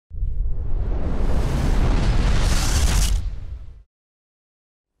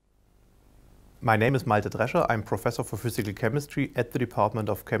My name is Malte Drescher. I'm Professor for Physical Chemistry at the Department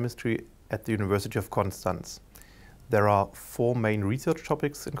of Chemistry at the University of Konstanz. There are 4 main research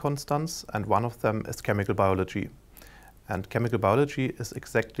topics in Konstanz, and one of them is chemical biology. And chemical biology is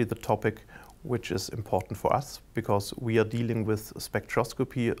exactly the topic which is important for us, because we are dealing with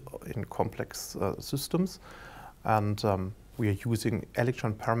spectroscopy in complex systems, and we are using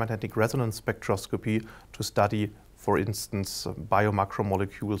electron paramagnetic resonance spectroscopy to study, for instance,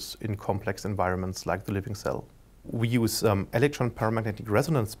 biomacromolecules in complex environments like the living cell. We use electron paramagnetic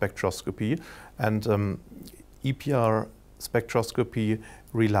resonance spectroscopy, and EPR spectroscopy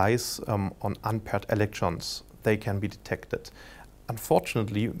relies on unpaired electrons. They can be detected.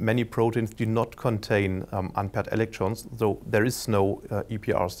 Unfortunately, many proteins do not contain unpaired electrons, though there is no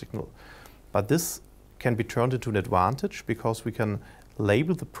EPR signal. But this can be turned into an advantage, because we can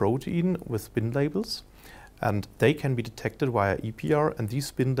label the protein with spin labels, and they can be detected via EPR, and these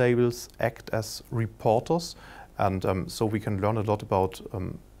spin labels act as reporters, and so we can learn a lot about,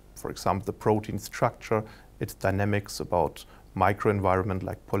 for example, the protein structure, its dynamics, about microenvironment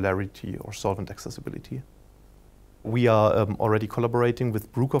like polarity or solvent accessibility. We are already collaborating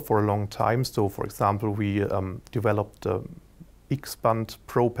with Bruker for a long time. So, for example, we developed the X-band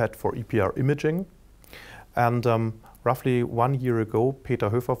ProPad for EPR imaging. And roughly 1 year ago, Peter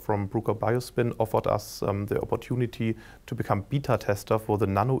Höfer from Bruker Biospin offered us the opportunity to become beta tester for the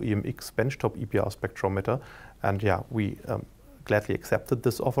Nano EMX benchtop EPR spectrometer. And yeah, we gladly accepted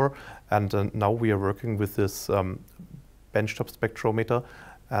this offer. And now we are working with this benchtop spectrometer.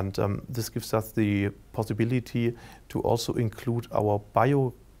 And this gives us the possibility to also include our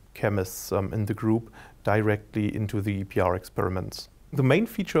biochemists in the group directly into the EPR experiments. The main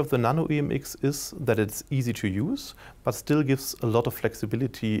feature of the Nano EMX is that it's easy to use, but still gives a lot of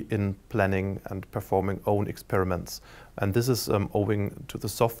flexibility in planning and performing own experiments. And this is owing to the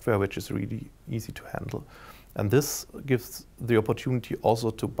software, which is really easy to handle. And this gives the opportunity also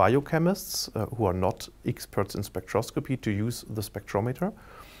to biochemists who are not experts in spectroscopy to use the spectrometer.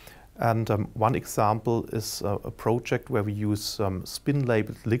 And one example is a project where we use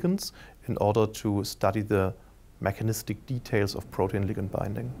spin-labeled ligands in order to study the mechanistic details of protein-ligand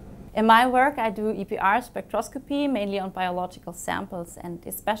binding. In my work, I do EPR spectroscopy, mainly on biological samples and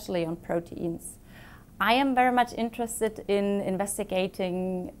especially on proteins. I am very much interested in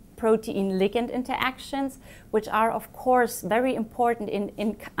investigating protein-ligand interactions, which are, of course, very important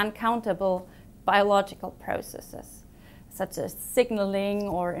in uncountable biological processes, such as signaling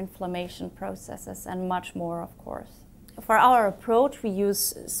or inflammation processes, and much more, of course. For our approach, we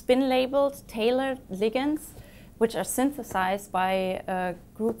use spin-labeled, tailored ligands, which are synthesized by a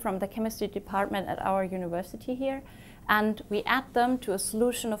group from the chemistry department at our university here, and we add them to a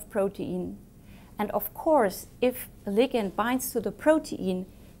solution of protein. And of course, if a ligand binds to the protein,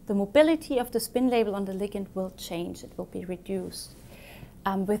 the mobility of the spin label on the ligand will change, it will be reduced.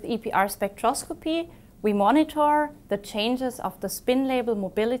 With EPR spectroscopy, we monitor the changes of the spin label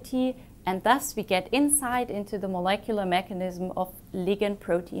mobility, and thus we get insight into the molecular mechanism of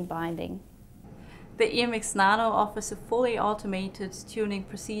ligand-protein binding. The EMXnano offers a fully automated tuning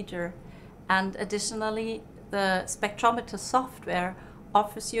procedure, and additionally, the spectrometer software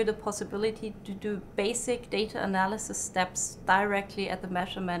offers you the possibility to do basic data analysis steps directly at the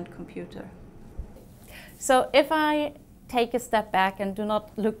measurement computer. So if I take a step back and do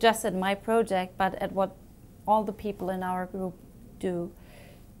not look just at my project, but at what all the people in our group do,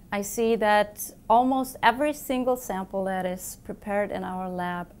 I see that almost every single sample that is prepared in our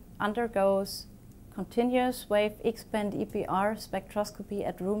lab undergoes continuous wave X-band EPR spectroscopy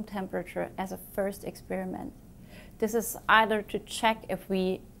at room temperature as a first experiment. This is either to check if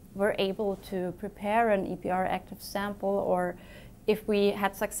we were able to prepare an EPR active sample, or if we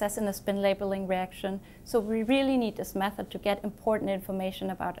had success in a spin labeling reaction. So we really need this method to get important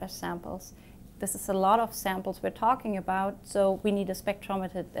information about our samples. This is a lot of samples we're talking about, so we need a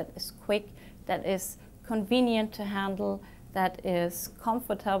spectrometer that is quick, that is convenient to handle, that is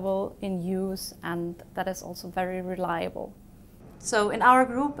comfortable in use, and that is also very reliable. So in our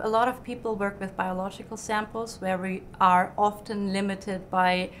group, a lot of people work with biological samples, where we are often limited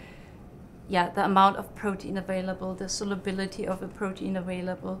by the amount of protein available, the solubility of a protein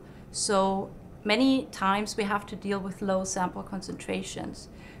available. So many times we have to deal with low sample concentrations.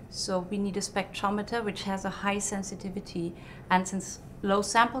 So we need a spectrometer which has a high sensitivity, and since low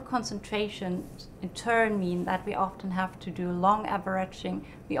sample concentrations in turn mean that we often have to do long averaging,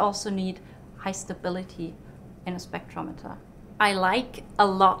 we also need high stability in a spectrometer. I like a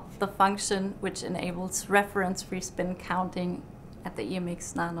lot the function which enables reference-free spin counting at the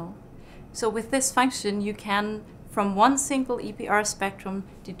EMXnano. So with this function, you can from one single EPR spectrum,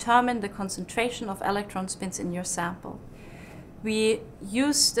 determine the concentration of electron spins in your sample. We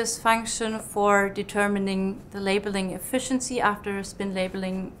use this function for determining the labeling efficiency after a spin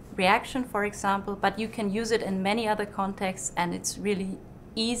labeling reaction, for example, but you can use it in many other contexts, and it's really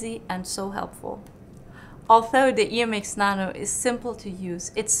easy and so helpful. Although the EMXnano is simple to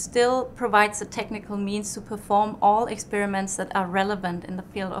use, it still provides a technical means to perform all experiments that are relevant in the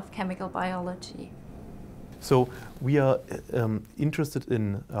field of chemical biology. So we are interested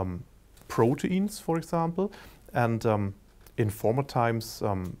in proteins, for example, and in former times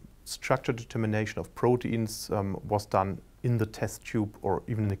structure determination of proteins was done in the test tube or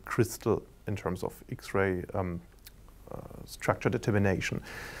even in a crystal in terms of X-ray structure determination.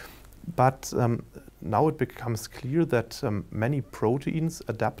 But now it becomes clear that many proteins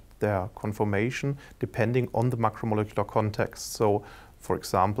adapt their conformation depending on the macromolecular context. So, for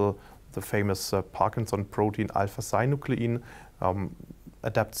example, the famous Parkinson protein alpha-synuclein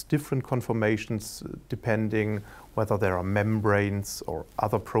adapts different conformations depending whether there are membranes or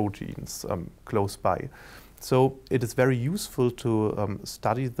other proteins close by. So it is very useful to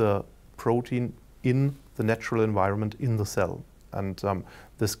study the protein in the natural environment in the cell. And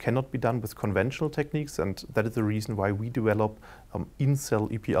this cannot be done with conventional techniques, and that is the reason why we develop in-cell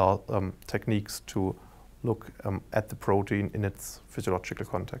EPR techniques to look at the protein in its physiological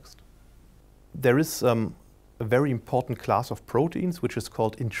context. There is a very important class of proteins which is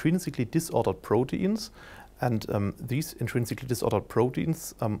called intrinsically disordered proteins, and these intrinsically disordered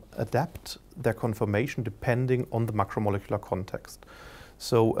proteins adapt their conformation depending on the macromolecular context.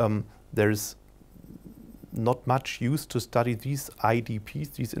 So there is not much use to study these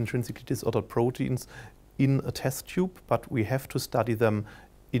IDPs, these intrinsically disordered proteins, in a test tube, but we have to study them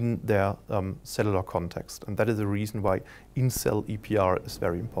in their cellular context. And that is the reason why in-cell EPR is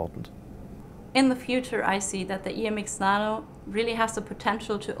very important. In the future, I see that the EMXnano really has the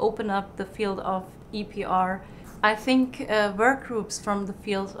potential to open up the field of EPR. I think work groups from the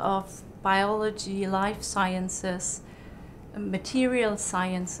field of biology, life sciences, material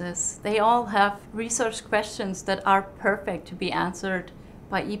sciences, they all have research questions that are perfect to be answered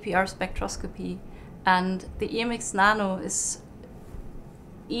by EPR spectroscopy. And the EMXnano is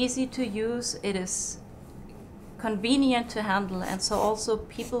easy to use, it is convenient to handle, and so also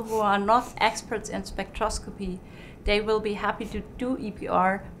people who are not experts in spectroscopy, they will be happy to do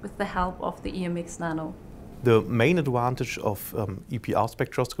EPR with the help of the EMXnano. The main advantage of EPR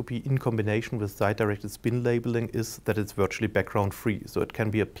spectroscopy in combination with site-directed spin labeling is that it's virtually background-free. So it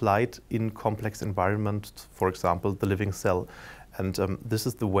can be applied in complex environments, for example, the living cell. And this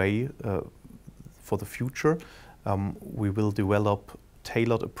is the way for the future. We will develop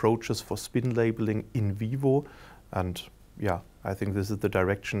tailored approaches for spin labeling in vivo. And yeah, I think this is the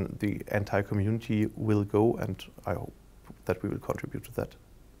direction the entire community will go, and I hope that we will contribute to that.